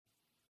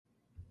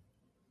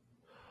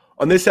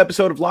On this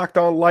episode of Locked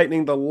On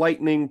Lightning, the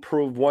Lightning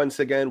proved once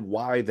again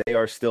why they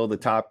are still the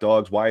top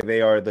dogs, why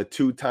they are the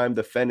two-time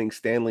defending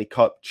Stanley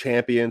Cup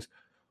champions,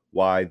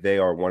 why they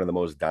are one of the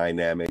most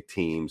dynamic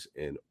teams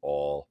in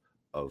all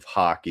of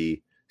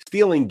hockey.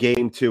 Stealing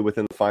game two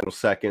within the final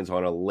seconds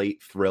on a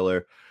late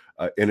thriller,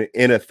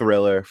 in a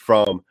thriller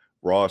from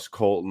Ross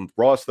Colton.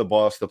 Ross the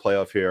Boss, the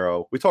playoff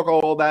hero. We talk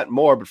all that and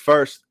more, but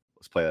first,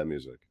 let's play that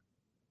music.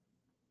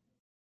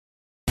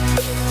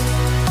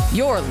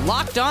 You're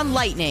Locked On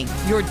Lightning,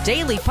 your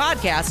daily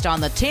podcast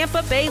on the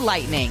Tampa Bay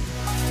Lightning.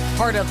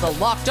 Part of the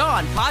Locked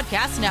On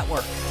Podcast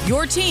Network,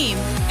 your team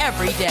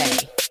every day.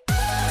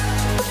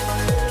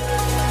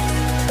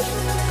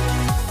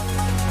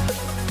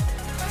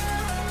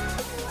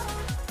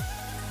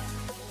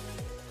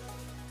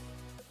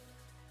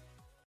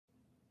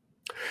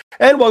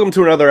 And welcome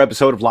to another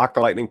episode of Locked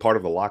On Lightning, part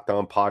of the Locked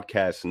On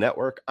Podcast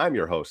Network. I'm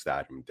your host,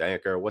 Adam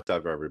Danker. What's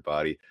up,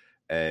 everybody?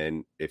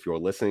 And if you're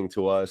listening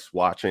to us,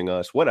 watching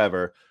us,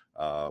 whatever,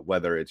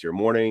 whether it's your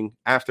morning,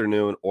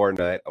 afternoon, or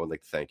night, I would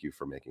like to thank you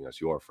for making us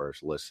your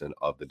first listen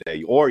of the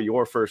day or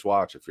your first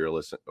watch if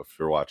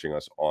you're watching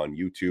us on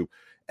YouTube.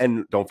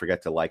 And don't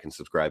forget to like and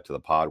subscribe to the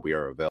pod. We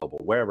are available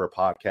wherever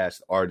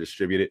podcasts are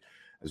distributed,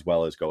 as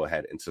well as go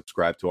ahead and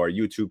subscribe to our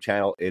YouTube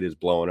channel. It is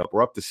blowing up.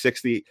 We're up to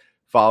 60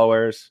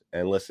 followers,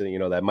 and listen,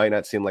 that might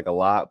not seem like a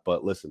lot,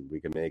 but listen, we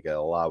can make it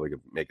a lot. We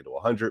can make it to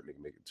 100. We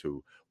can make it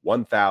to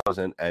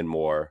 1,000 and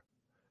more.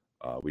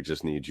 We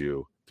just need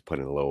you to put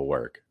in a little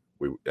work,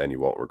 and you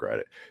won't regret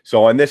it.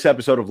 So on this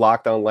episode of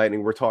Locked On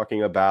Lightning, we're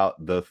talking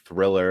about the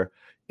thriller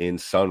in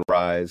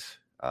Sunrise.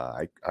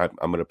 I'm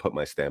going to put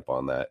my stamp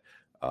on that.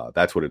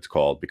 That's what it's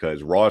called,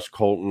 because Ross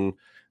Colton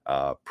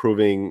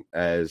proving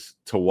as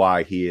to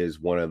why he is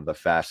one of the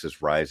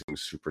fastest rising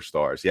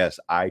superstars. Yes,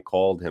 I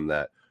called him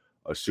that,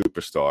 a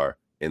superstar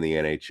in the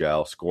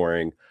NHL,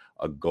 scoring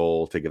a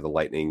goal to give the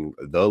Lightning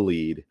the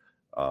lead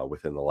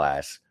within the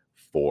last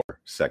 4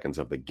 seconds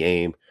of the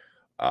game.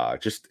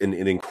 Just an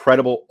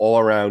incredible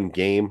all-around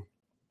game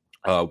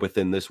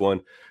within this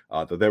one.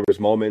 There was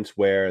moments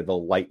where the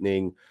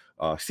Lightning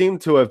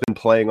seemed to have been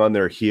playing on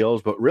their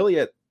heels, but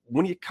really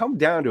when you come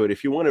down to it,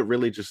 if you want to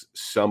really just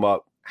sum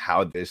up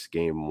how this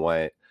game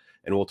went,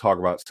 and we'll talk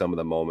about some of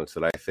the moments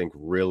that I think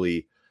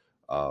really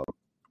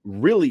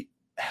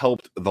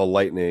helped the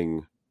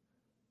Lightning.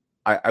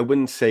 I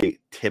wouldn't say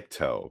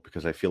tiptoe,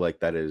 because I feel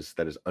like that is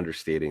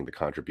understating the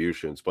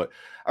contributions, but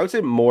I would say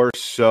more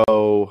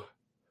so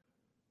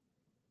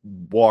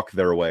walk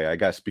their way, I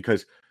guess,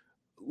 because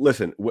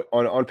listen,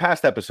 on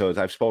past episodes,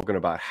 I've spoken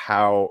about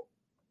how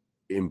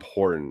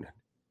important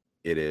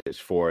it is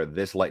for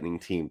this Lightning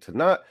team to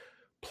not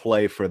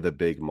play for the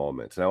big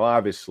moments. Now,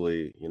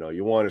 obviously,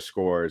 you want to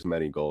score as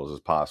many goals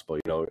as possible.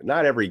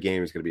 Not every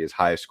game is going to be as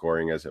high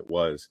scoring as it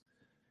was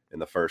in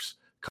the first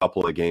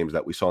couple of games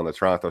that we saw in the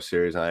Toronto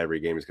series. Not every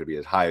game is going to be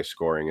as high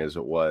scoring as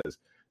it was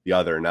the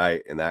other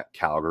night in that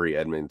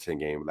Calgary-Edmonton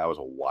game. That was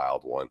a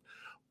wild one.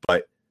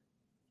 But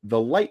the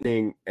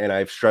Lightning, and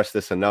I've stressed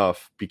this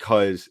enough,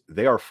 because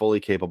they are fully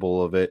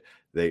capable of it.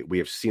 We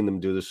have seen them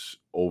do this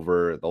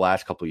over the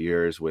last couple of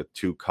years with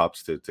 2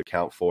 cups to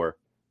count for.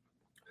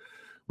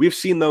 We've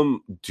seen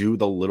them do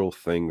the little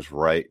things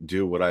right,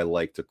 do what I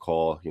like to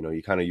call,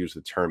 you kind of use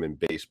the term in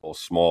baseball,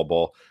 small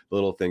ball,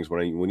 little things.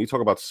 When you talk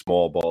about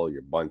small ball,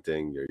 you're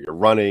bunting, you're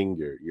running,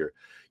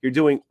 you're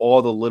doing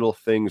all the little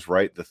things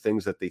right, the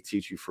things that they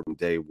teach you from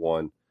day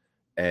one.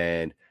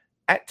 And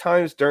at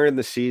times during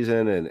the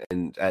season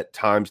and at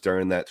times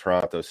during that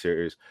Toronto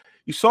series,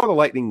 you saw the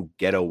Lightning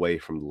get away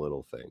from the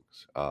little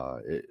things.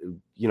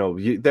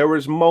 There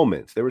was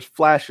moments, there was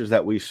flashes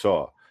that we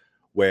saw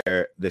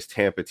where this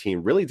Tampa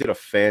team really did a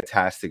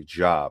fantastic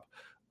job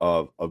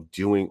of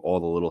doing all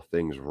the little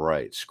things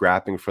right,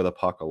 scrapping for the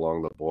puck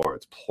along the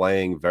boards,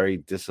 playing very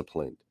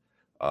disciplined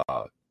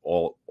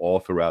all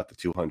throughout the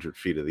 200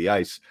 feet of the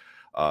ice,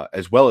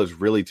 as well as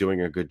really doing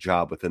a good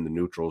job within the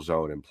neutral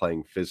zone and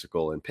playing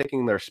physical and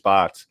picking their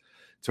spots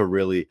to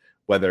really,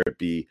 whether it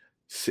be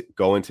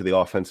go into the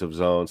offensive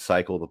zone,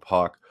 cycle the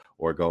puck,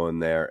 or go in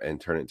there and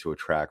turn it into a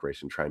track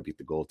race and try and beat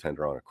the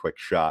goaltender on a quick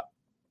shot.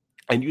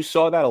 And you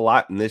saw that a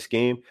lot in this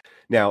game.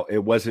 Now,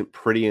 it wasn't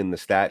pretty in the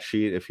stat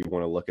sheet, if you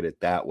want to look at it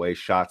that way.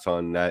 Shots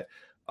on net,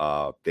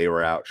 they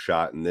were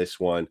outshot in this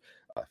one,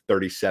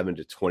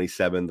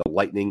 37-27. The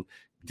Lightning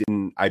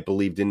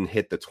didn't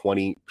hit the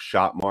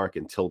 20-shot mark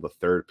until the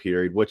third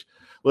period, which,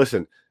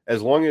 listen,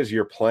 as long as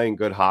you're playing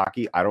good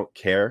hockey, I don't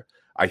care.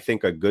 I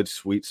think a good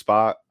sweet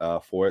spot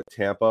for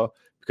Tampa,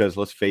 because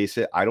let's face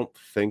it, I don't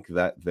think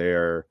that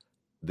they're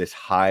this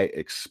high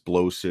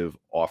explosive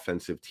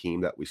offensive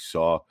team that we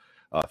saw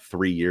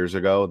 3 years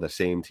ago, the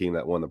same team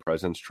that won the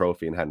President's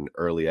Trophy and had an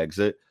early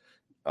exit.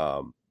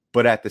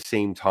 But at the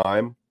same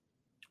time,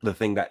 the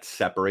thing that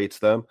separates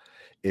them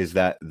is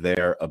that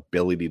their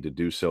ability to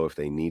do so if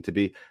they need to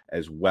be,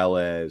 as well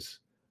as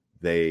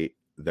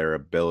their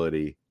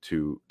ability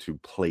to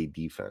play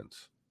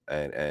defense.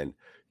 And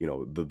you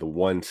know, the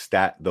one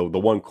stat, the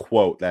one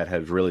quote that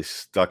has really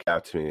stuck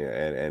out to me,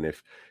 and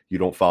if you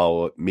don't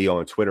follow me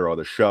on Twitter or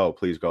the show,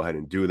 please go ahead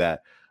and do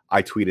that.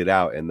 I tweeted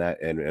out, and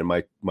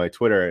my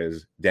Twitter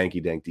is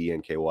DankyDank,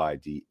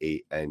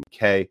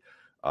 DNKYDANK,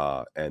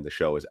 and the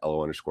show is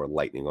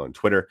LO_lightning on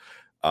Twitter.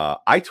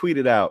 I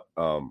tweeted out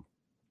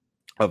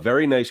a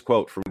very nice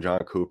quote from John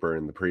Cooper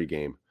in the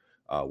pregame,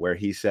 where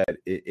he said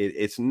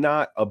it's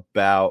not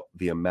about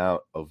the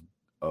amount of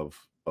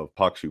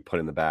pucks you put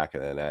in the back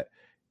of the net.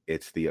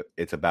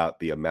 It's about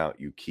the amount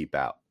you keep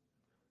out.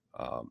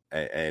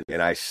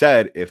 And I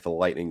said, if the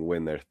Lightning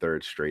win their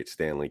third straight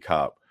Stanley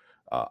Cup,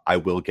 I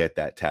will get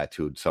that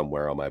tattooed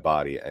somewhere on my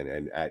body.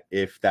 And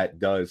if that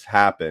does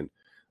happen,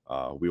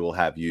 we will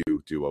have you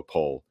do a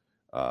poll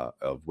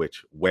of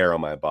where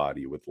on my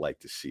body you would like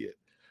to see it.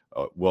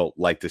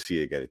 Like to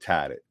see it get it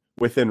tatted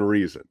within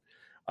reason.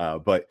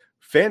 But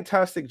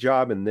fantastic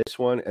job in this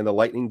one. And the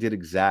Lightning did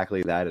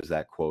exactly that, as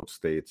that quote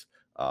states.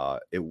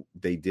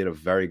 They did a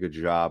very good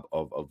job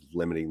of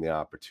limiting the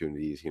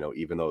opportunities.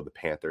 Even though the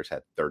Panthers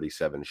had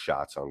 37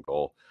 shots on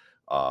goal,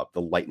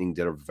 the Lightning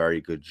did a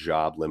very good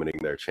job limiting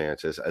their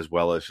chances, as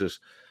well as just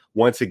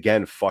once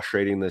again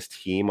frustrating this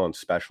team on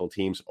special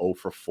teams. 0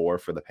 for 4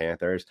 for the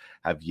Panthers,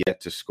 have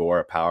yet to score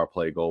a power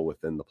play goal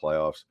within the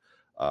playoffs.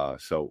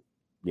 So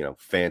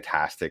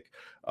fantastic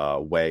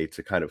way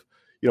to kind of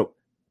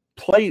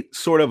play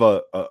sort of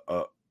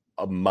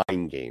a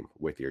mind game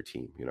with your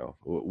team,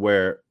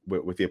 where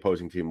with the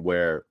opposing team,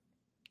 where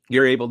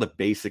you're able to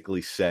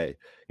basically say,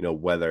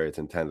 whether it's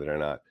intended or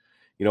not.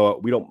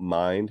 What, we don't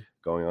mind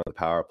going on the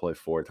power play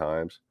 4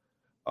 times,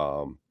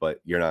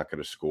 but you're not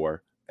going to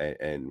score.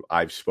 And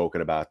I've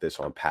spoken about this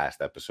on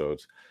past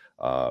episodes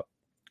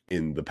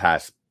in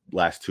the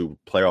last 2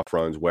 playoff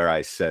runs, where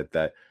I said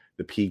that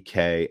the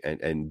PK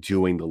and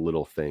doing the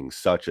little things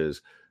such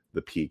as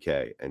the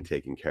PK and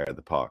taking care of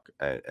the puck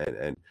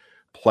and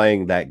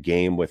playing that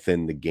game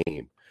within the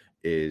game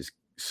is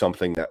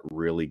something that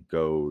really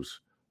goes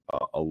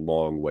a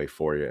long way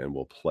for you and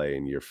will play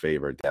in your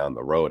favor down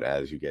the road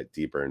as you get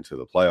deeper into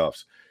the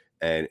playoffs.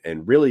 And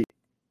really,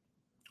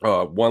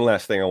 one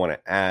last thing I want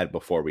to add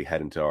before we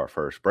head into our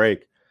first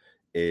break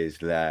is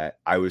that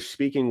I was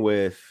speaking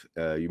with,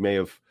 you may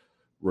have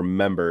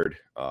remembered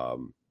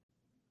when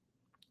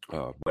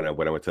I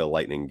went to the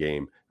Lightning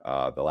game,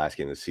 the last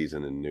game of the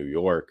season in New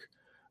York.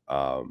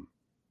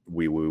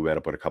 We met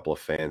up with a couple of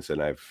fans,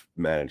 and I've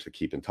managed to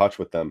keep in touch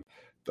with them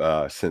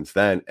since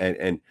then.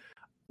 And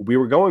we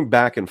were going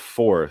back and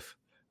forth,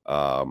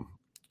 one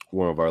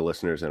of our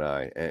listeners and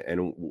I,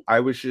 and I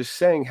was just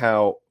saying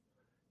how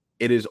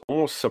it is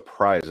almost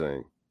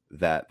surprising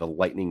that the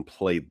Lightning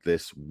played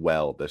this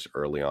well this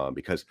early on,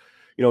 because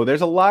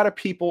there's a lot of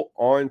people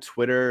on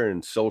Twitter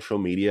and social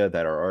media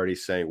that are already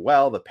saying,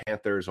 well, the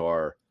Panthers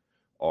are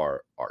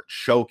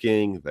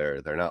choking.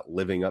 They're not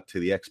living up to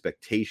the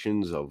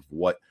expectations of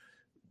what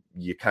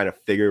you kind of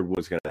figured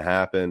was going to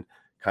happen.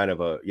 Kind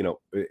of an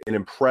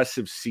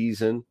impressive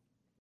season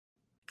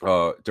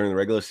during the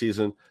regular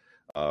season,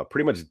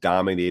 pretty much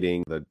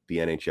dominating the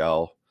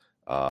NHL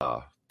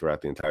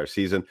throughout the entire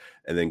season,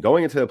 and then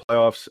going into the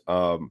playoffs,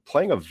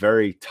 playing a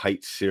very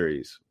tight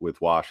series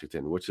with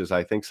Washington, which is,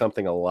 I think,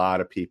 something a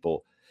lot of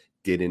people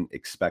didn't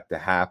expect to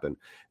happen.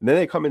 And then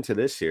they come into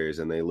this series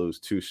and they lose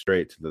 2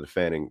 straight to the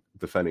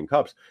defending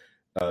cup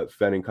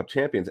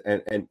champions.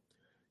 And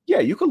yeah,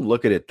 you could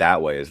look at it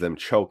that way as them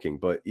choking,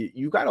 but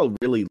you got to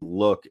really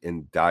look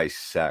and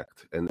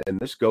dissect. And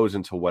this goes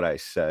into what I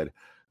said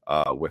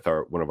with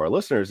one of our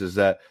listeners, is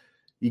that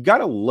you got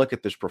to look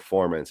at this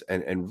performance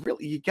and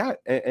really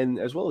and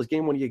as well as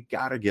game 1, you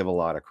got to give a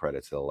lot of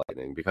credit to the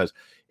Lightning, because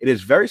it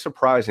is very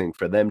surprising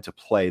for them to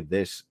play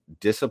this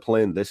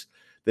discipline, this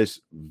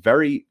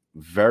very,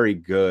 very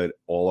good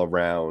all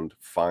around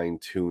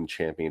fine-tuned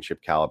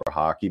championship caliber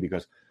hockey.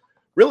 Because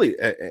really,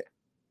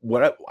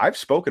 what I've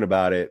spoken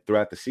about it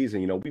throughout the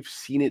season, we've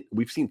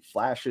seen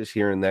flashes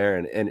here and there,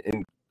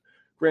 and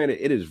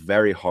granted, it is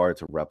very hard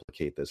to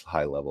replicate this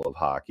high level of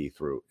hockey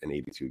through an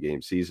 82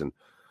 game season.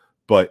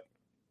 But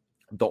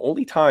the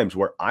only times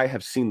where I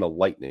have seen the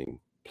Lightning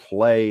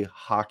play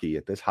hockey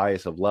at this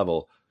highest of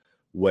level,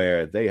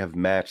 where they have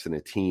matched the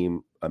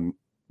team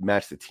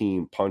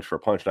punch for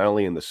punch, not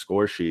only in the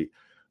score sheet,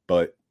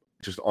 but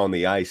just on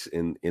the ice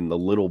in the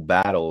little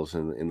battles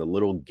and in the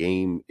little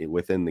game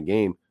within the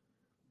game,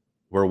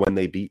 were when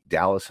they beat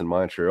Dallas and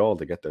Montreal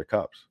to get their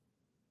cups.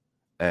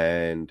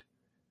 And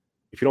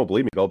if you don't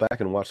believe me, go back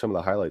and watch some of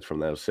the highlights from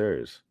those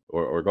series,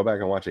 or go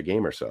back and watch a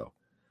game or so.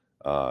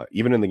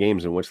 Even in the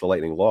games in which the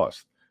Lightning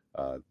lost,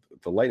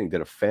 the Lightning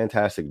did a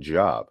fantastic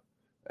job.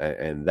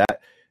 And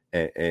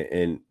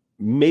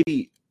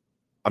maybe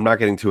I'm not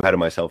getting too ahead of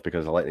myself,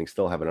 because the Lightning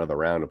still have another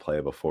round to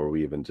play before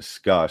we even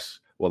discuss.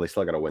 Well, they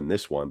still got to win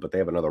this one, but they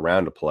have another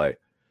round to play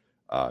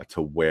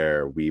to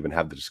where we even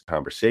have this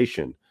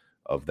conversation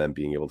of them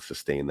being able to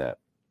sustain that.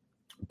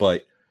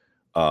 But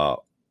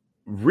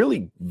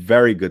really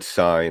very good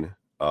sign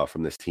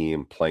from this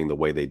team playing the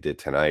way they did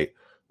tonight,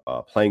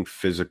 playing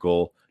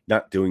physical,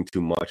 not doing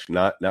too much,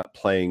 not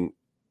playing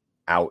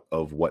out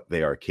of what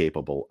they are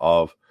capable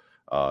of,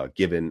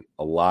 given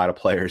a lot of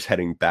players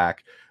heading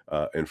back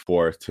and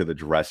forth to the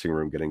dressing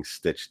room, getting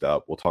stitched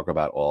up. We'll talk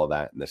about all of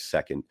that in a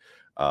second.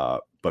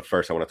 But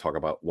first, I want to talk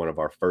about one of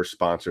our first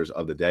sponsors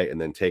of the day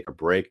and then take a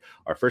break.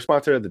 Our first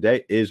sponsor of the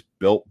day is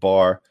Built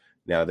Bar.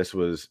 Now,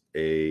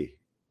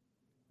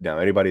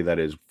 anybody that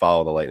has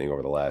followed the Lightning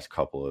over the last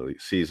couple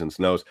of seasons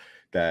knows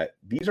that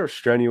these are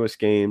strenuous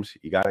games.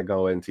 You got to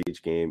go into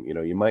each game.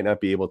 You might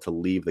not be able to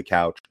leave the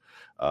couch,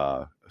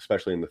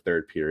 especially in the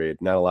third period.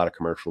 Not a lot of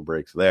commercial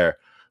breaks there.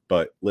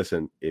 But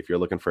listen, if you're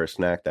looking for a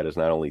snack that is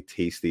not only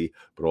tasty,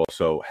 but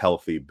also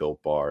healthy,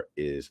 Built Bar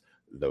is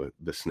the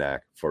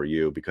snack for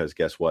you, because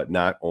guess what?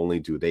 Not only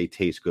do they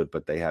taste good,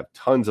 but they have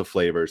tons of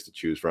flavors to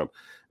choose from,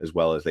 as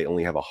well as they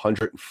only have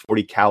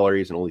 140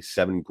 calories and only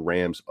 7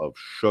 grams of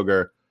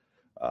sugar.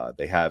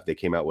 They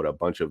came out with a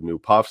bunch of new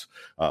puffs.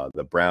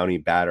 The brownie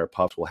batter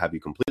puffs will have you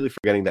completely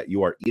forgetting that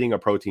you are eating a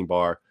protein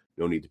bar.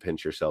 No need to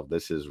pinch yourself.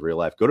 This is real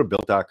life. Go to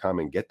built.com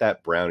and get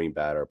that brownie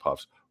batter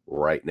puffs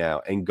right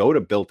now. And go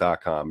to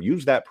built.com.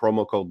 Use that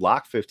promo code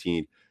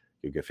LOCK15.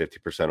 You'll get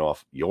 50%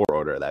 off your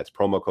order. That's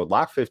promo code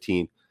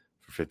LOCK15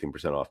 for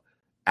 15% off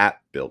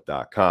at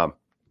built.com.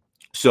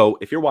 So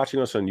if you're watching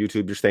us on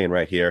YouTube, you're staying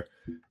right here.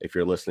 If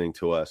you're listening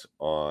to us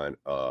on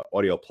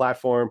audio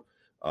platform,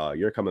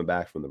 you're coming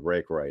back from the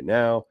break right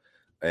now.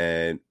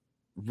 And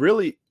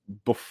really,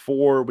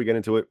 before we get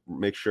into it,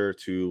 make sure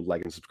to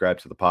like and subscribe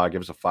to the pod.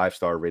 Give us a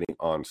 5-star rating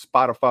on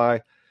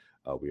Spotify.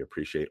 We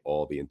appreciate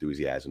all the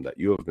enthusiasm that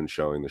you have been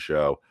showing the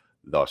show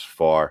thus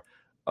far.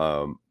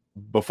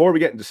 Before we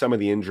get into some of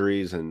the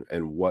injuries and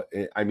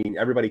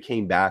everybody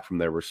came back from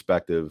their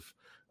respective,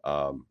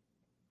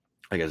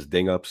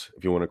 ding-ups,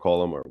 if you want to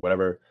call them, or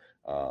whatever.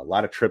 A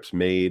lot of trips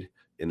made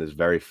in this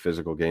very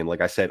physical game.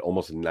 Like I said,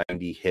 almost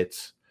 90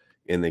 hits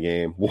in the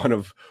game. One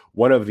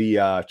of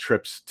the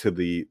trips to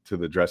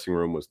the dressing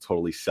room was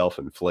totally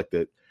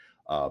self-inflicted.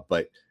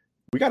 But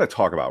we got to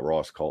talk about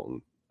Ross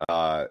Colton.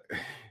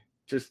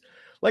 Just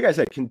like I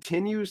said,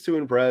 continues to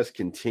impress,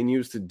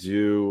 continues to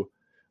do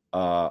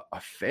a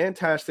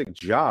fantastic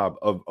job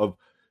of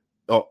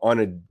on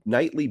a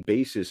nightly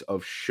basis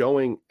of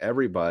showing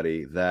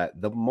everybody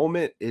that the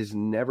moment is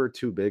never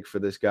too big for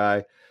this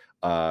guy.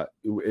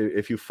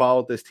 If you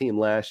followed this team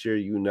last year,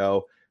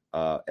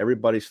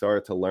 everybody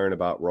started to learn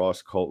about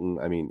Ross Colton.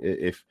 I mean,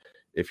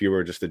 if you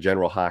were just a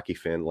general hockey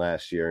fan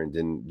last year and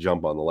didn't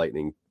jump on the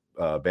Lightning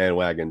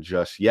bandwagon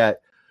just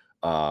yet,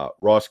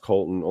 Ross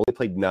Colton only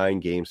played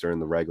 9 games during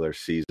the regular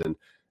season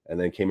and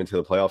then came into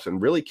the playoffs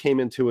and really came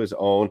into his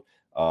own,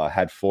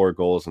 had 4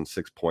 goals and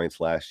 6 points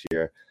last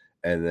year,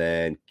 and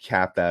then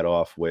capped that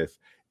off with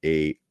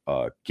a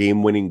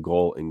game-winning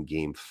goal in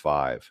Game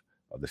 5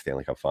 of the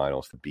Stanley Cup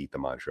Finals to beat the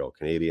Montreal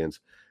Canadiens.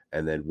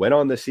 And then went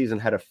on this season,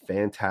 had a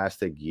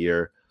fantastic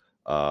year,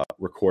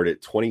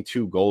 recorded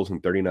 22 goals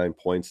and 39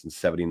 points in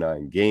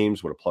 79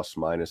 games with a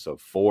plus-minus of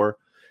 4.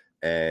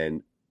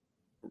 And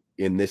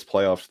in this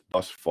playoffs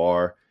thus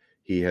far,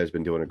 he has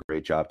been doing a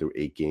great job through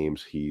 8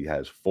 games. He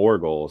has 4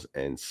 goals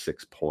and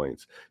 6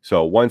 points.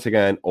 So once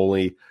again,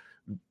 only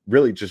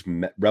really just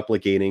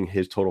replicating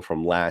his total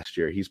from last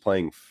year. He's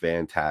playing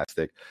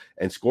fantastic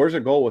and scores a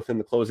goal within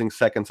the closing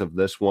seconds of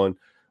this one.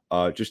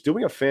 Just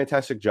doing a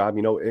fantastic job.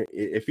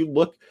 If you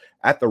look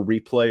at the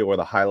replay or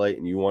the highlight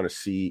and you want to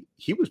see,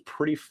 he was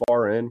pretty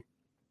far in.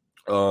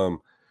 A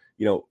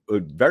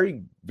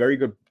very, very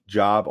good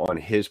job on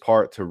his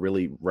part to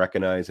really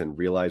recognize and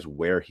realize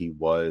where he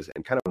was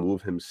and kind of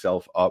move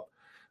himself up,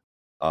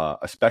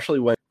 especially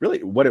when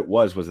really what it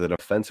was a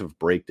defensive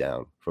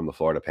breakdown from the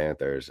Florida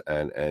Panthers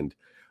and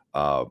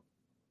a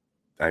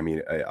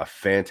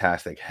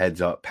fantastic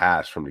heads up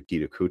pass from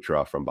Nikita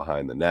Kucherov from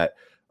behind the net.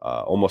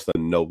 Almost a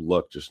no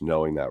look, just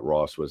knowing that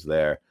Ross was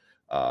there.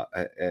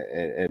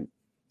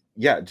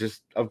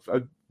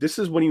 This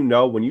is when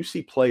when you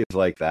see plays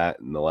like that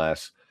in the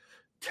last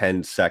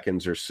 10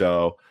 seconds or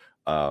so,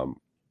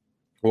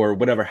 or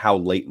whatever, how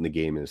late in the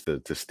game is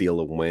to steal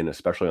a win,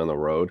 especially on the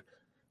road.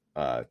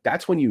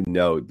 That's when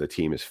the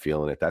team is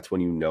feeling it. That's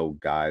when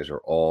guys are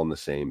all on the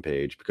same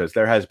page, because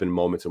there has been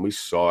moments, and we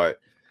saw it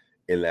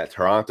in that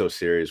Toronto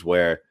series,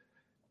 where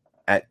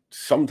at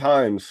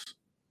sometimes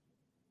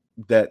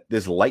that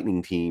this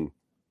Lightning team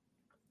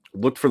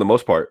looked for the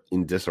most part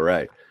in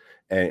disarray.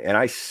 And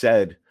I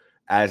said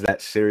as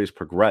that series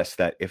progressed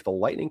that if the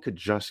Lightning could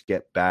just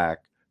get by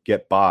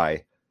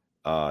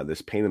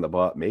this pain in the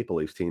butt Maple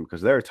Leafs team,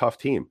 because they're a tough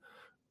team,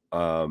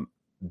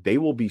 they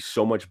will be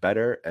so much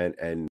better.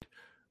 And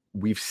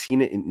we've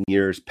seen it in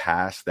years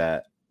past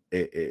that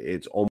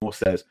it's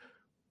almost as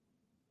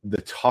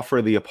the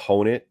tougher the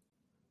opponent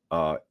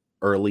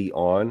early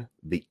on,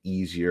 the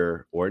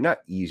easier, or not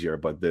easier,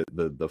 but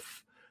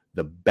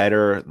the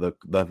better,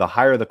 the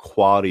higher the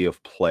quality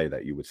of play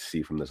that you would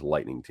see from this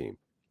Lightning team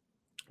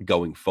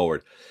going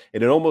forward.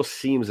 And it almost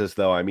seems as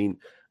though,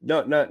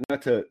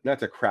 not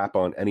to crap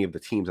on any of the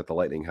teams that the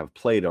Lightning have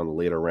played on the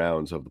later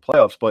rounds of the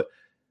playoffs, but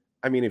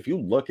if you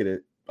look at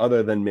it,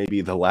 other than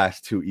maybe the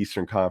last 2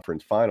 Eastern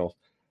Conference Finals,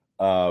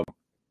 the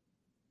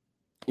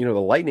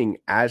Lightning,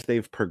 as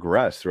they've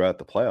progressed throughout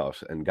the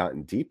playoffs and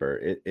gotten deeper,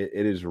 it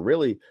is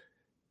really.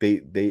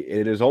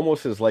 It is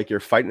almost as like you're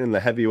fighting in the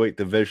heavyweight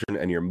division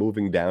and you're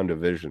moving down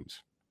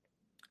divisions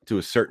to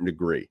a certain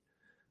degree.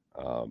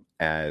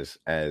 as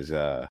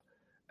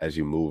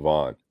you move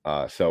on.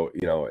 So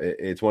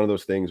it's one of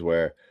those things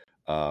where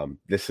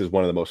this is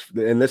one of the most,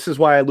 and this is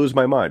why I lose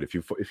my mind. If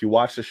you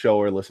watch the show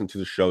or listen to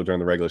the show during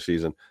the regular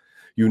season,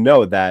 you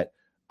know that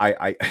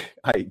I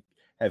I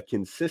have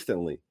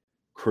consistently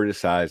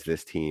criticized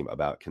this team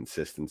about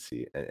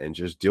consistency and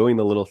just doing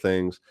the little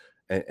things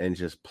and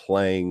just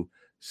playing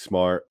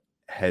smart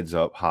heads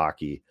up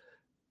hockey.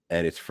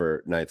 And it's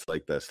for nights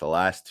like this, the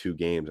last 2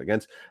 games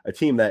against a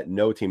team that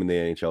no team in the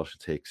NHL should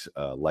take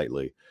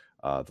lightly.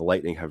 The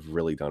Lightning have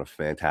really done a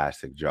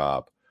fantastic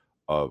job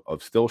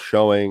of still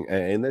showing,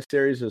 and this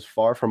series is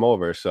far from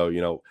over. So,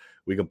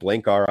 we could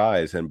blink our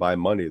eyes and by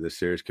Monday, this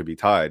series could be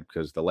tied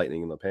because the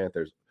Lightning and the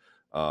Panthers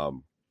are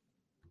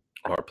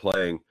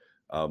playing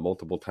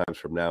multiple times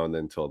from now and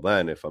then until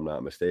then, if I'm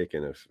not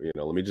mistaken.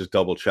 Let me just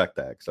double check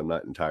that because I'm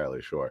not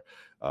entirely sure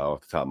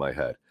off the top of my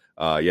head.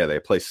 They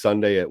play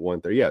Sunday at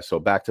 1:30. Yeah, so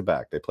back to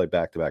back. They play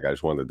back to back. I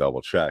just wanted to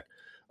double check.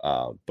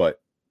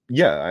 But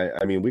yeah,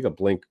 I mean, we could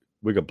blink,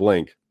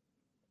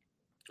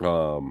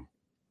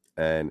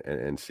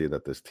 and see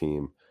that this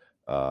team,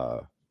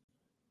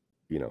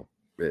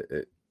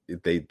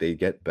 they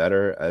get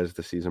better as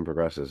the season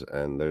progresses,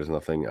 and there's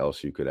nothing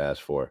else you could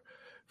ask for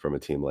from a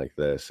team like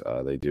this.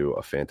 They do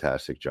a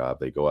fantastic job.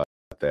 They go out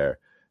there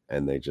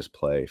and they just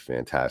play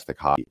fantastic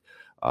hockey,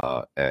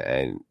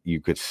 and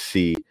you could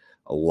see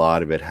a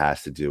lot of it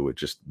has to do with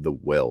just the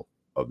will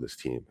of this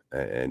team.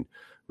 And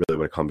really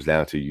what it comes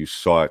down to, you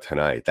saw it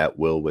tonight, that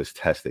will was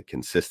tested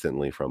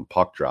consistently from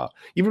puck drop,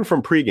 even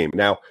from pregame.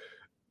 Now,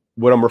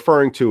 what I'm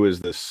referring to is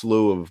the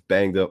slew of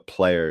banged up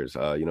players.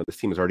 This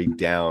team is already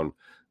down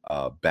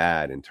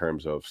bad in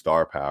terms of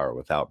star power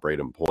without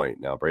Braden Point.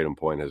 Now, Braden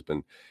Point has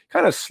been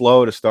kind of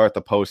slow to start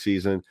the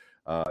postseason.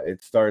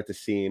 It started to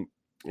seem,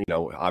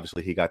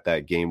 obviously he got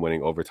that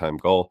game-winning overtime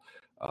goal.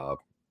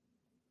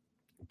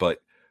 But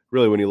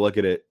really, when you look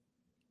at it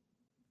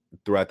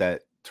throughout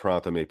that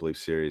Toronto Maple Leaf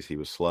series, he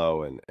was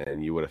slow,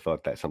 and you would have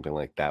thought that something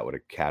like that would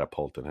have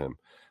catapulted him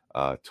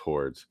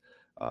towards,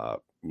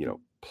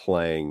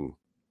 playing,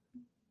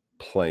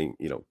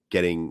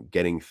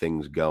 getting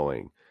things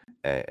going,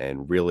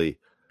 and really,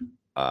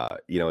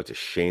 it's a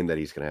shame that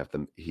he's gonna have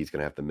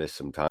to miss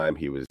some time.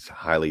 He was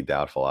highly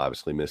doubtful,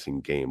 obviously missing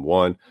game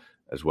 1,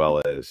 as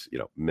well as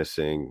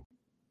missing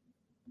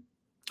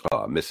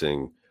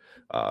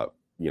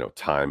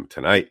time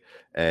tonight,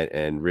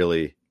 and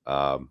really,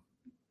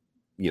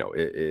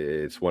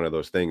 it's one of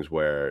those things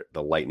where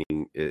the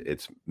Lightning,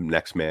 it's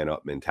next man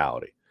up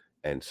mentality.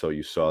 And so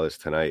you saw this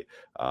tonight.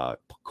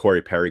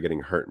 Corey Perry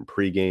getting hurt in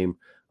pregame.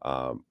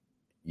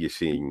 You're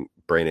seeing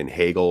Brandon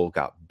Hagel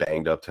got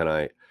banged up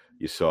tonight.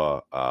 You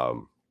saw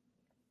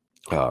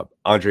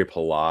Andre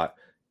Palat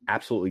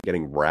absolutely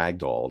getting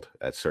ragdolled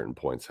at certain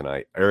points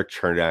tonight. Erik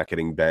Cernak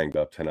getting banged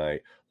up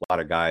tonight. A lot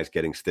of guys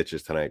getting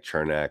stitches tonight.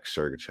 Cernak,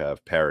 Sergachev,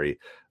 Perry.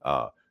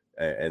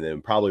 And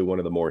then probably one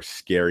of the more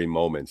scary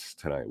moments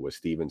tonight was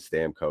Steven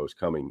Stamkos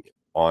coming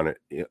on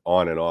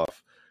and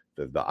off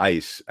the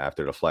ice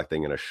after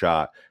deflecting in a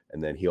shot.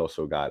 And then he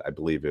also got, I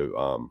believe it,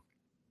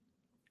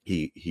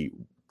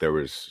 there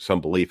was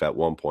some belief at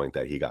one point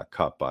that he got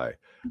cut by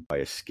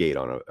a skate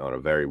on a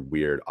very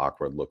weird,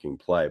 awkward looking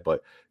play.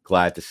 But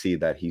glad to see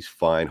that he's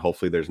fine.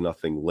 Hopefully there's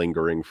nothing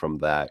lingering from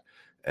that,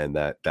 and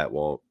that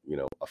won't,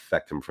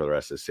 affect him for the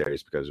rest of the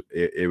series, because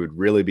it would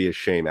really be a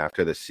shame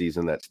after the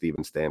season that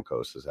Steven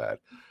Stamkos has had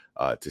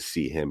to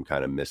see him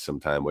kind of miss some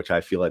time, which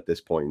I feel at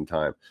this point in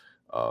time,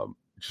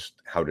 just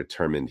how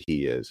determined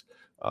he is,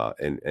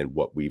 and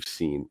what we've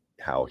seen,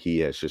 how he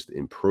has just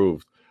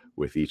improved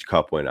with each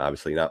cup win.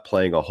 Obviously not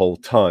playing a whole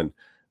ton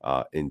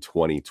in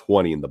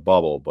 2020 in the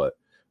bubble, but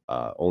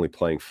only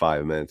playing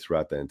 5 minutes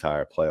throughout the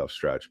entire playoff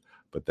stretch,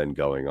 but then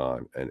going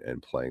on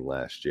and playing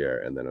last year,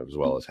 and then as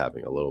well as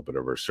having a little bit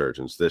of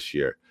resurgence this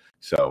year.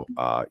 So,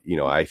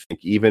 I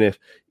think even if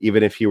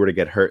he were to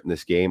get hurt in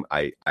this game,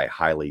 I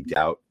highly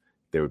doubt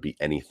there would be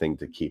anything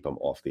to keep him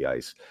off the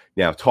ice.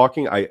 Now,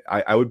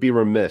 I would be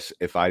remiss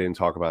if I didn't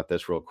talk about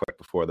this real quick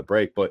before the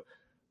break, but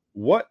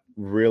what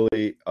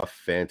really a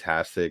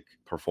fantastic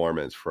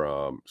performance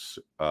from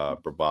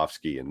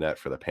Bobrovsky in net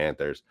for the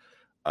Panthers.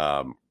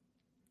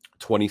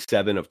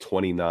 27 of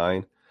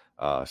 29,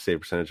 save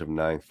percentage of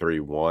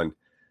 .931.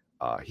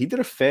 He did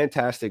a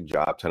fantastic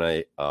job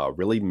tonight,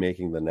 really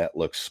making the net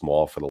look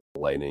small for the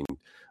Lightning.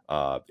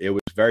 It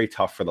was very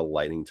tough for the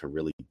Lightning to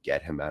really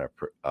get him out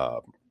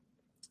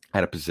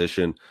of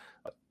position.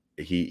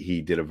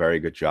 He did a very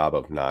good job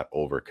of not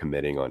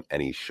overcommitting on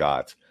any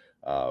shots.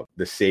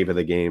 The save of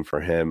the game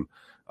for him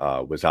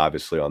was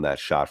obviously on that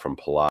shot from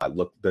Palat.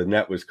 Look, the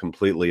net was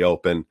completely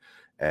open,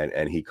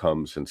 and he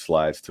comes and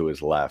slides to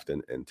his left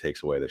and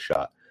takes away the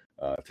shot,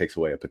 takes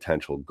away a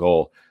potential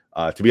goal.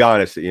 To be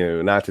honest,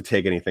 not to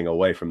take anything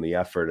away from the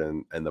effort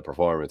and the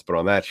performance, but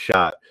on that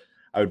shot,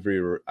 I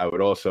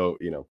would also,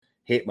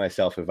 hate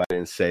myself if I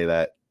didn't say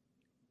that.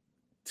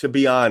 To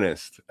be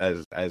honest,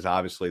 as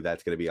obviously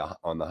that's going to be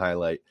on the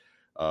highlight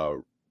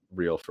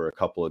reel for a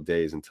couple of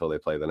days until they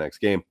play the next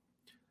game,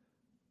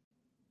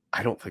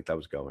 I don't think that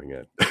was going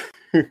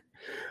in.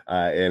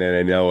 And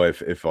I know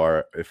if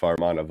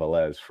Armando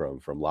Velez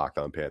from Locked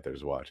On Panthers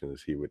is watching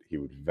this, he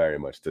would very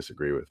much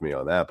disagree with me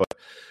on that.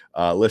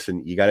 But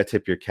listen, you got to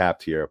tip your cap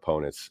to your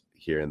opponents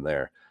here and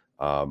there.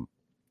 And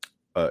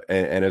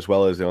as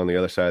well as on the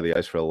other side of the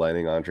ice for the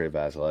Lightning, Andrei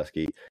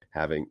Vasilevskiy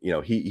having,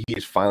 he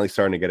is finally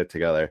starting to get it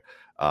together.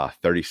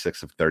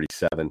 36 of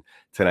 37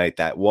 tonight.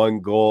 That one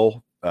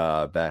goal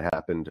that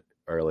happened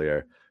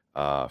earlier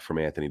from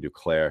Anthony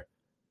Duclair.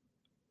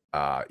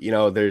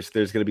 There's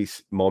going to be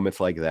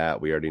moments like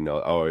that. We already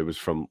know. Oh, it was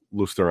from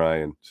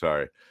Luosterainen.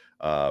 Sorry,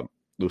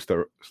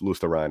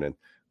 Luosterainen.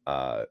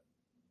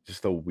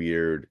 Just a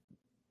weird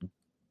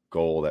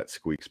goal that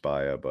squeaks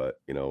by you,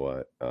 but you know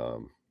what?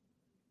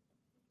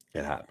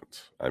 It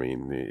happens. I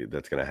mean,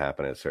 that's going to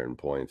happen at certain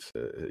points.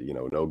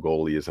 No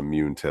goalie is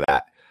immune to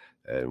that.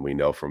 And we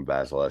know from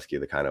Vasilevskiy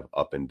the kind of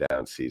up and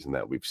down season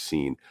that we've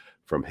seen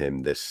from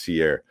him this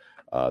year,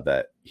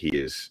 that he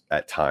is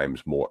at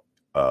times more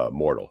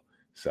mortal.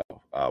 So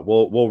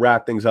we'll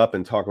wrap things up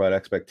and talk about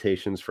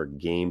expectations for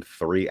Game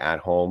 3 at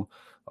home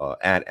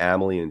at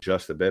Amalie in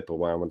just a bit. But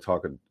what I want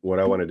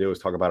to do is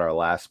talk about our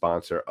last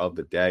sponsor of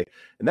the day,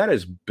 and that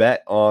is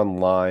Bet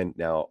Online.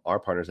 Now, our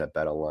partners at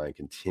Bet Online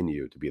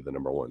continue to be the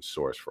number one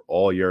source for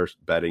all your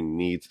betting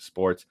needs,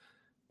 sports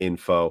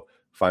info.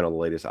 Find all the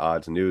latest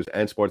odds, news,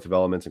 and sports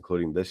developments,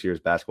 including this year's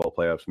basketball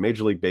playoffs,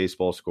 Major League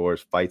Baseball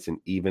scores, fights, and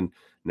even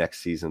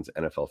next season's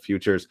NFL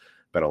futures.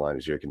 BetOnline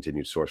is your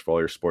continued source for all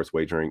your sports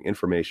wagering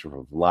information,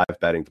 from live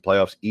betting to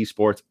playoffs,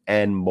 esports,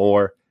 and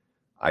more.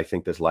 I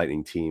think this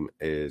Lightning team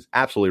is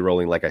absolutely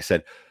rolling. Like I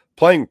said,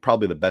 playing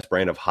probably the best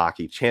brand of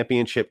hockey,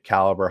 championship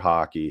caliber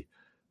hockey,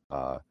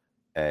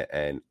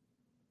 and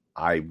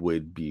I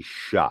would be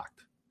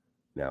shocked.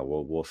 Now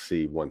we'll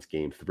see once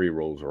Game 3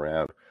 rolls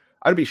around.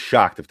 I'd be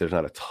shocked if there's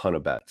not a ton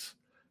of bets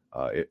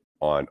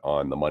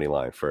on the money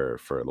line for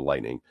the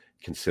Lightning,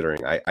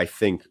 considering I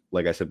think,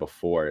 like I said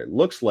before, it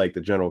looks like the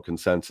general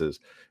consensus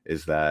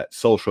is that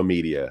social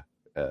media,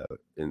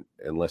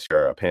 unless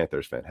you're a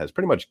Panthers fan, has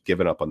pretty much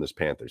given up on this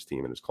Panthers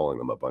team and is calling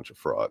them a bunch of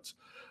frauds.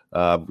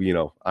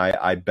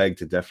 I beg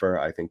to differ.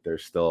 I think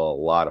there's still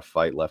a lot of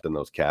fight left in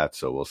those cats,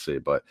 so we'll see.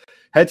 But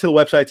head to the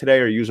website today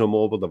or use a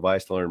mobile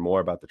device to learn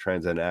more about the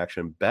trends in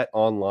action. Bet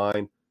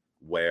Online,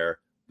 where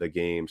the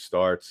game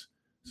starts.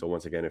 So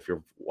once again, if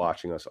you're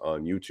watching us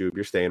on YouTube,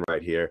 you're staying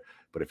right here.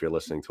 But if you're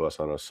listening to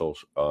us on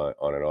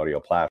on an audio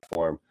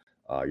platform,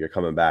 you're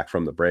coming back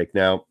from the break.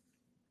 Now,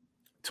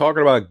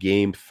 talking about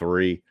Game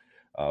 3,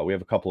 we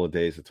have a couple of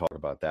days to talk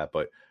about that.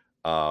 But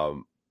I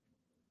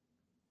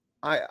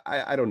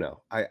don't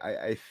know.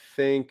 I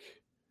think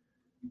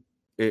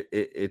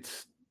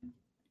it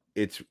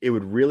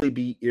would really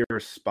be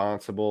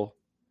irresponsible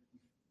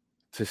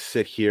to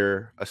sit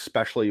here,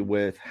 especially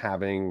with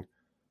having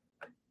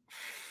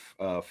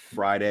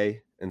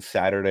Friday and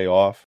Saturday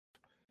off.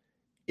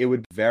 It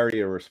would be very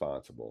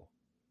irresponsible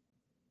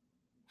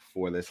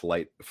for this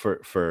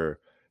for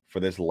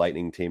this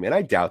Lightning team, and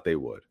I doubt they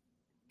would.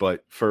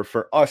 But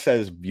for us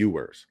as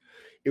viewers,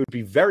 it would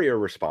be very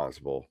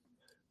irresponsible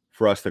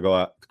for us to go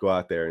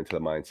out there into the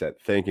mindset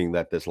thinking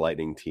that this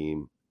Lightning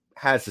team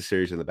has the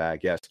series in the bag.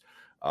 Yes,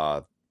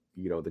 the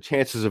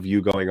chances of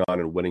you going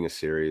on and winning a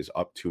series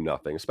up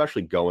 2-0,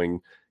 especially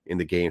going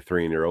into Game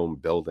 3 in your own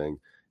building,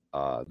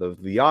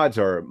 the odds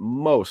are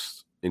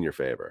mostly in your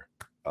favor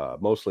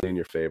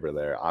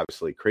there.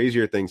 Obviously,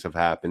 crazier things have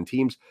happened.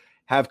 Teams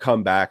have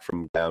come back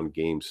from down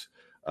games,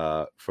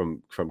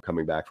 from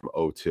coming back from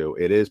 0-2.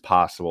 It is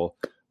possible.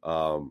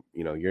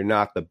 You're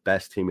not the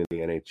best team in the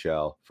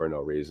NHL for no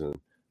reason.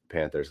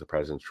 Panthers, the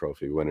President's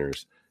Trophy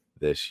winners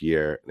this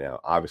year. Now,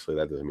 obviously,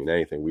 that doesn't mean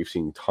anything. We've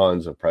seen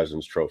tons of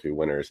President's Trophy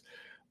winners,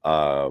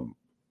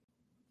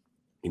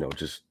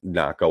 just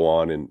not go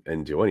on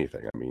and do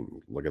anything. I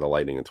mean, look at the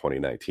Lightning in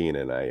 2019,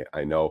 and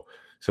I know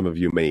some of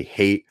you may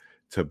hate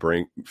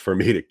for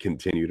me to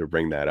continue to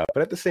bring that up,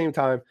 but at the same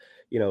time,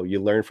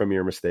 you learn from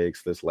your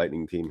mistakes. This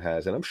Lightning team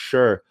has, and I'm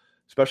sure,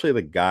 especially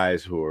the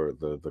guys who are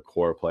the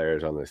core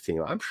players on this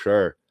team, I'm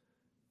sure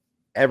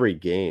every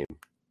game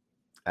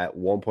at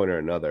one point or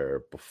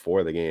another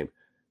before the game,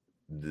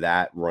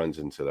 that runs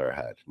into their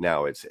head.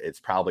 Now it's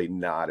probably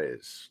not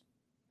as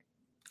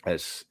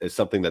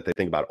something that they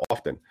think about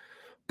often,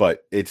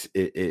 but it's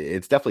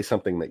definitely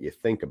something that you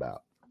think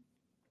about.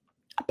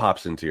 It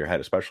pops into your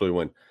head, especially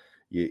when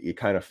you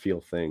kind of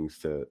feel things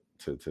to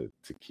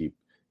keep,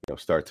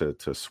 start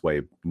to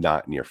sway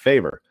not in your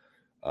favor.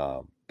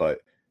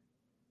 But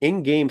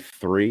in Game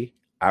 3,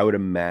 I would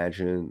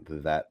imagine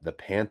that the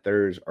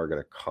Panthers are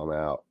going to come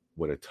out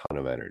with a ton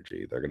of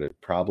energy. They're going to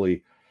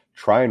probably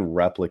try and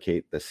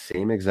replicate the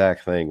same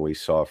exact thing we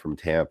saw from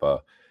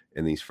Tampa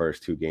in these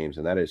first 2 games,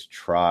 and that is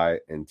try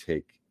and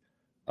take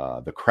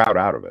the crowd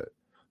out of it.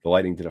 The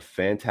Lightning did a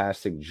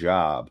fantastic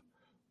job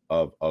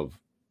of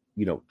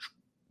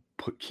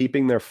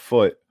keeping their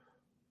foot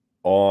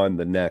on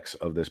the necks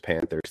of this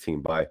Panthers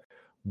team by,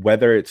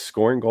 whether it's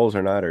scoring goals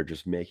or not, or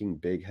just making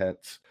big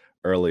hits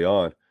early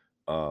on,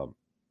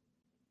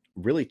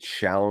 really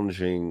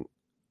challenging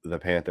the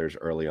Panthers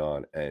early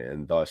on,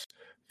 and thus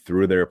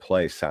through their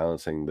play,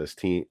 silencing this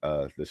team,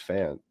 this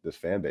fan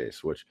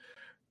base, which,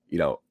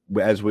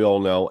 as we all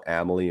know,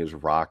 Amalie is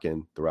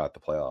rocking throughout the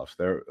playoffs.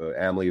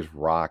 Amalie is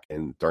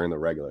rocking during the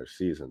regular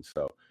season.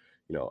 So,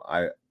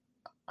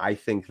 I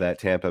think that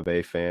Tampa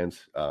Bay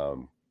fans,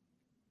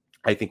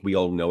 I think we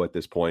all know at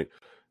this point,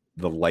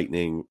 the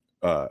Lightning,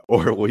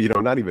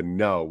 not even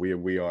know.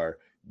 We are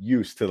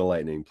used to the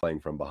Lightning playing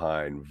from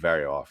behind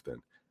very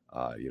often.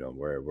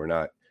 We're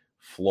not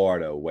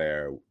Florida,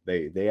 where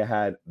they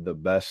had the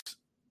best,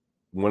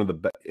 one of the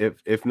best,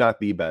 if not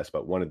the best,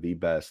 but one of the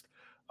best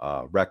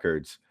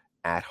records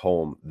at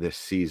home this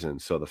season.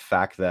 So the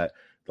fact that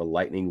the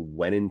Lightning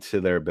went into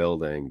their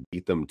building,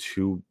 beat them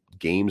 2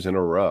 games in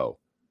a row,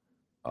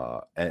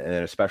 and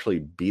especially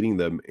beating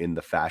them in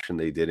the fashion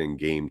they did in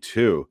game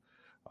 2,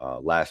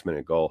 last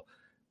minute goal,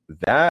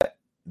 that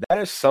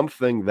is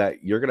something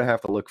that you're going to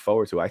have to look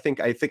forward to. I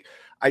think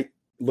I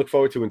look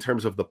forward to in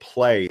terms of the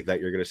play that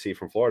you're going to see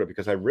from Florida,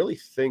 because I really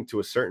think, to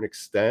a certain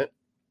extent,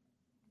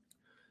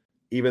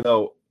 even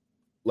though,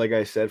 like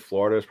I said,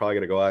 Florida is probably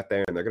going to go out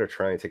there and they're going to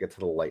try and take it to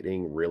the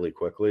Lightning really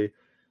quickly,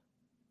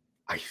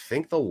 I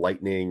think the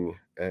Lightning,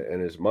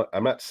 and as much,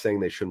 I'm not saying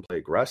they shouldn't play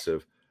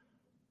aggressive,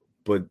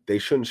 but they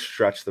shouldn't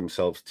stretch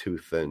themselves too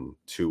thin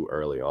too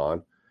early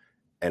on.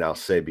 And I'll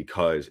say,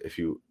 because if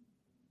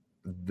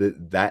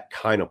that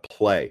kind of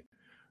play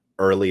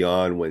early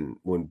on,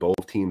 when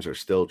both teams are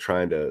still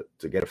trying to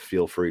get a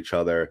feel for each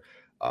other,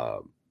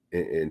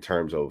 in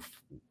terms of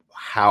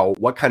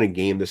what kind of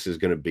game this is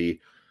going to be,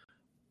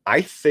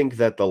 I think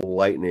that the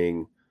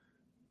Lightning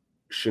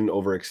shouldn't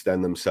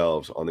overextend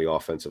themselves on the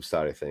offensive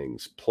side of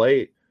things.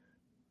 Play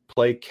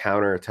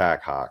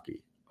counterattack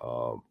hockey.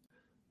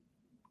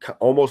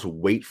 Almost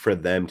wait for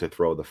them to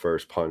throw the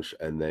first punch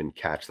and then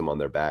catch them on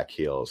their back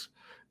heels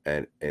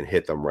and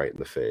hit them right in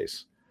the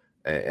face.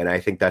 And I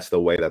think that's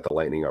the way that the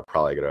Lightning are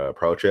probably going to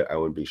approach it. I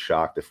wouldn't be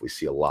shocked if we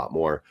see a lot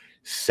more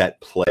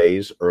set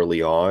plays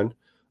early on,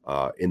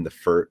 in the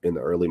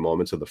early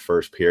moments of the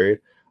first period.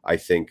 I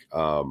think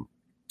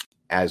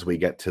as we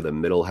get to the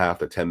middle half,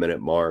 the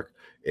 10-minute mark,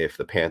 if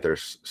the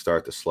Panthers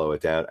start to slow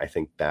it down, I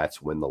think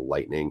that's when the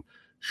Lightning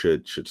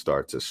should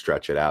start to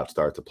stretch it out,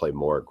 start to play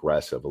more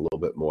aggressive, a little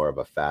bit more of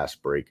a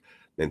fast break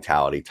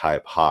mentality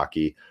type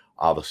hockey.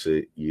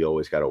 Obviously, you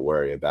always got to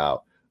worry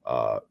about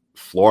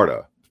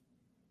Florida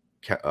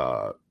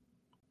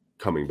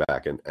coming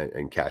back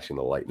and catching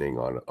the Lightning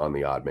on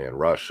the odd man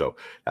rush. So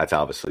that's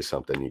obviously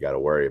something you got to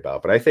worry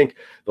about. But I think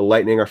the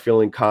Lightning are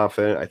feeling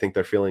confident. I think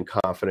they're feeling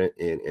confident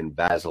in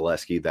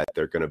Vasilevsky, that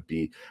they're going to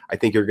be, I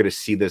think you're going to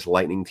see this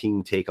Lightning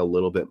team take a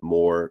little bit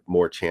more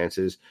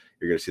chances.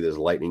 You're going to see this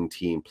Lightning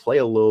team play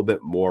a little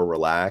bit more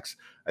relaxed.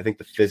 I think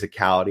the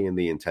physicality and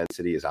the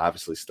intensity is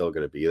obviously still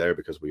going to be there,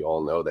 because we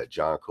all know that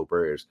John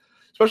Cooper is,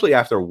 especially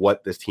after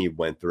what this team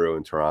went through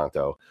in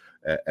Toronto,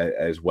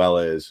 as well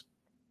as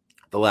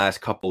the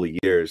last couple of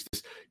years,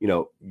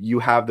 you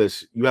have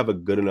a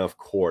good enough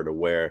core to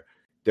where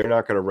they're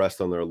not going to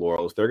rest on their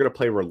laurels. They're going to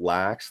play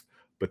relaxed,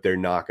 but they're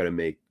not going to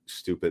make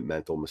stupid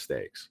mental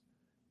mistakes.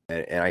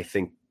 And I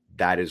think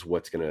that is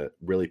what's going to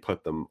really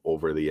put them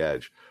over the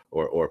edge,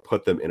 or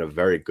put them in a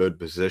very good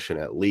position,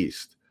 at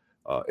least,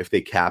 if they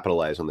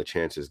capitalize on the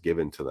chances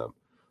given to them,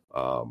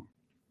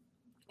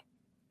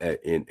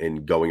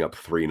 in going up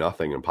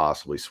 3-0 and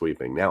possibly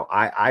sweeping. Now,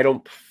 I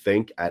don't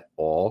think at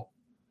all,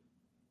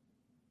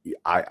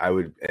 I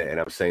would, and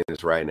I'm saying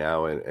this right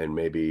now, and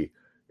maybe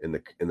in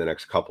the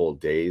next couple of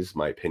days,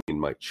 my opinion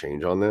might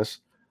change on this.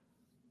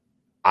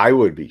 I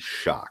would be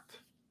shocked,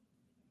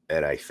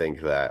 and I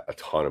think that a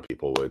ton of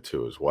people would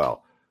too as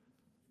well.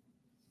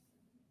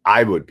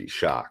 I would be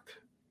shocked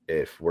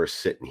if we're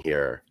sitting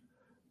here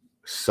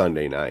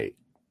Sunday night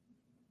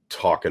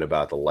talking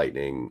about the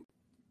Lightning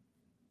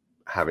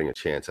having a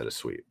chance at a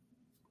sweep.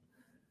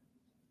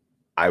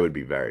 I would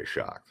be very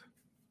shocked.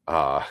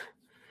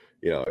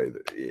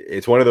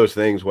 It's one of those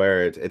things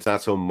where it's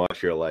not so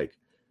much you're like,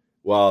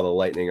 well, the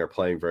Lightning are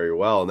playing very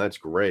well, and that's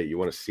great. You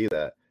want to see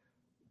that.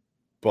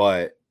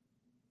 But,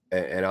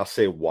 and I'll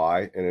say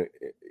why. And,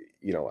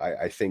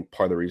 I think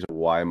part of the reason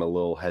why I'm a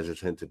little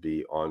hesitant to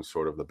be on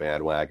sort of the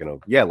bandwagon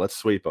of, yeah, let's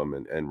sweep them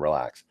and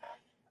relax.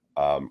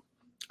 I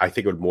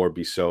think it would more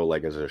be so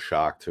like as a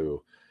shock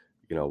to,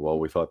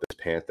 we thought this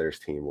Panthers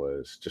team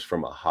was, just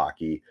from a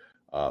hockey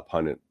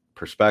pundit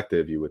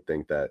perspective, you would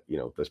think that,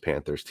 this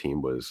Panthers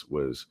team was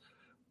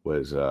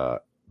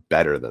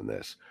better than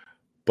this.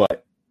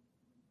 But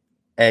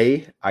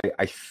I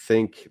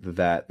think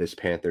that this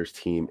Panthers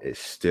team is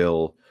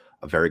still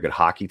a very good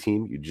hockey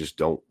team. You just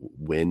don't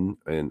win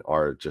and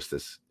are just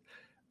as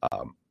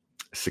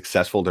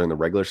successful during the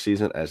regular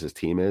season as this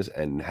team is,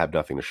 and have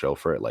nothing to show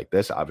for it like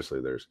this.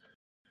 Obviously,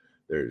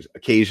 there's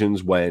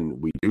occasions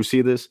when we do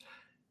see this,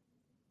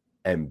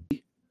 and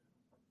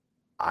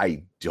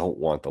I don't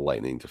want the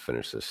Lightning to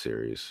finish this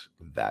series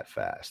that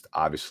fast.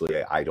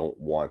 Obviously, I don't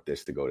want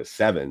this to go to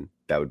 7.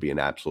 That would be an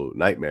absolute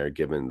nightmare,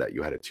 given that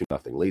you had a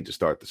 2-0 lead to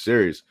start the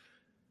series.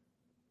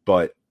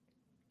 But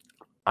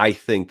I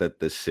think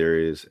that this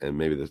series, and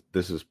maybe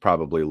this is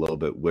probably a little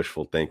bit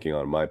wishful thinking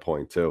on my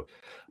point too.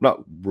 I'm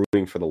not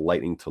rooting for the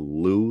Lightning to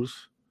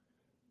lose,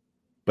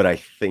 but I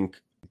think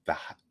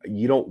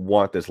you don't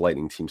want this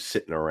Lightning team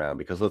sitting around,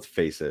 because let's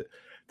face it,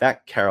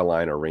 that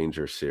Carolina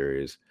Rangers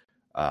series,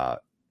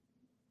 I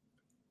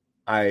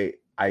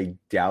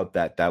doubt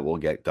that will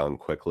get done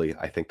quickly.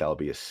 I think that'll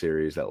be a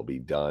series that will be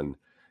done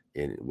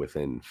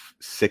within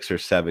 6 or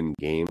 7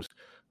 games.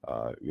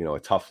 A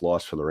tough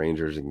loss for the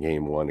Rangers in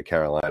game 1 to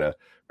Carolina.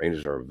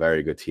 Rangers are a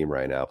very good team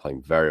right now,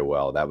 playing very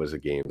well. That was a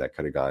game that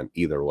could have gone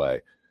either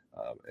way.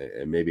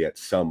 And maybe at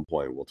some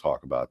point we'll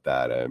talk about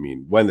that. I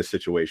mean, when the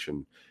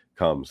situation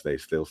comes, they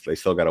still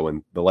got to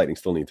win. The Lightning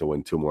still need to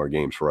win 2 more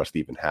games for us to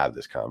even have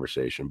this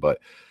conversation. But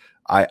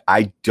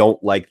I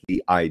don't like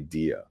the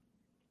idea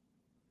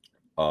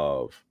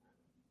of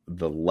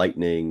the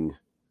Lightning.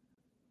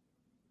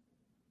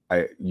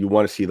 You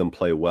want to see them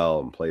play well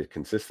and play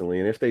consistently,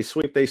 and if they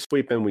sweep,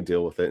 and we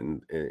deal with it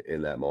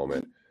in that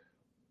moment.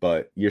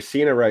 But you're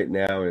seeing it right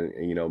now,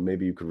 and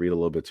maybe you could read a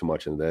little bit too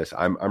much into this.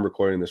 I'm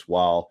recording this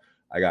while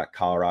I got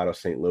Colorado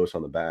St. Louis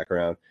on the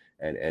background,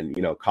 and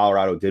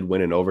Colorado did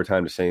win in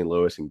overtime to St.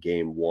 Louis in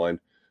game 1,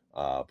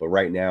 but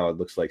right now it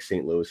looks like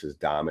St. Louis is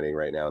dominating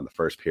right now in the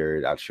first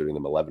period, out shooting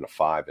them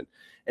 11-5, and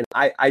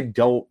I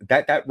don't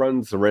that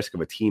runs the risk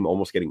of a team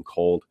almost getting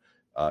cold.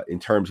 In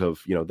terms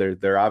of,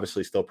 they're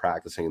obviously still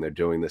practicing and they're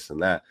doing this and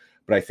that.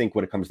 But I think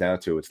when it comes down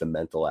to it's the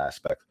mental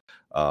aspect.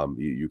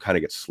 You kind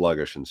of get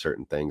sluggish in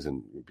certain things.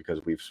 And because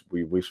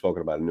we've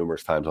spoken about it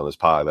numerous times on this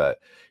pod that,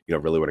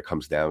 really what it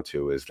comes down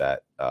to is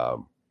that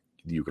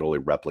you can only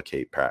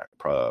replicate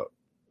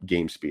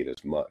game speed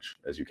as much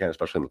as you can,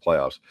 especially in the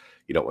playoffs.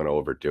 You don't want to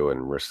overdo it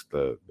and risk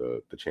the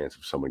chance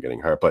of someone getting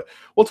hurt. But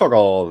we'll talk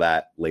all of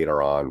that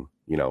later on.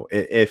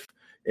 If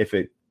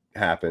it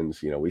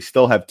happens, we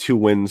still have 2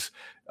 wins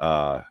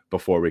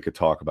before we could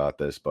talk about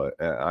this, but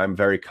I'm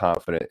very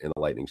confident in the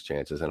Lightning's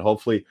chances, and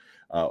hopefully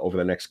over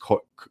the next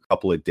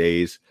couple of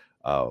days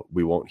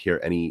we won't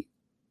hear any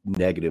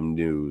negative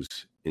news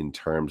in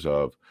terms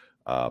of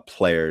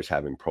players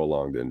having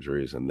prolonged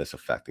injuries and this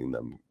affecting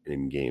them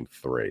in game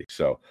 3.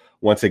 So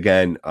once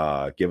again,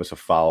 give us a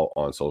follow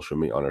on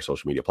on our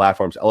social media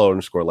platforms,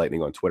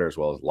 LO_Lightning on Twitter, as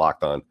well as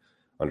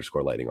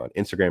LockedOn_Lightning on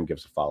Instagram. Give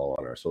us a follow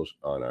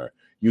on our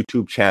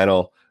YouTube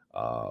channel.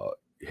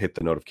 Hit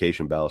the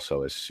notification bell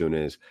so as soon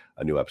as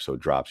a new episode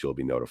drops, you'll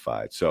be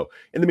notified. So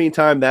in the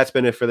meantime, that's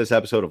been it for this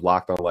episode of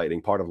Locked On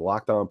Lightning, part of the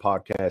Locked On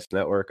Podcast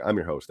Network. I'm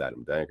your host,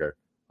 Adam Danker.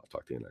 I'll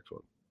talk to you next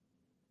one.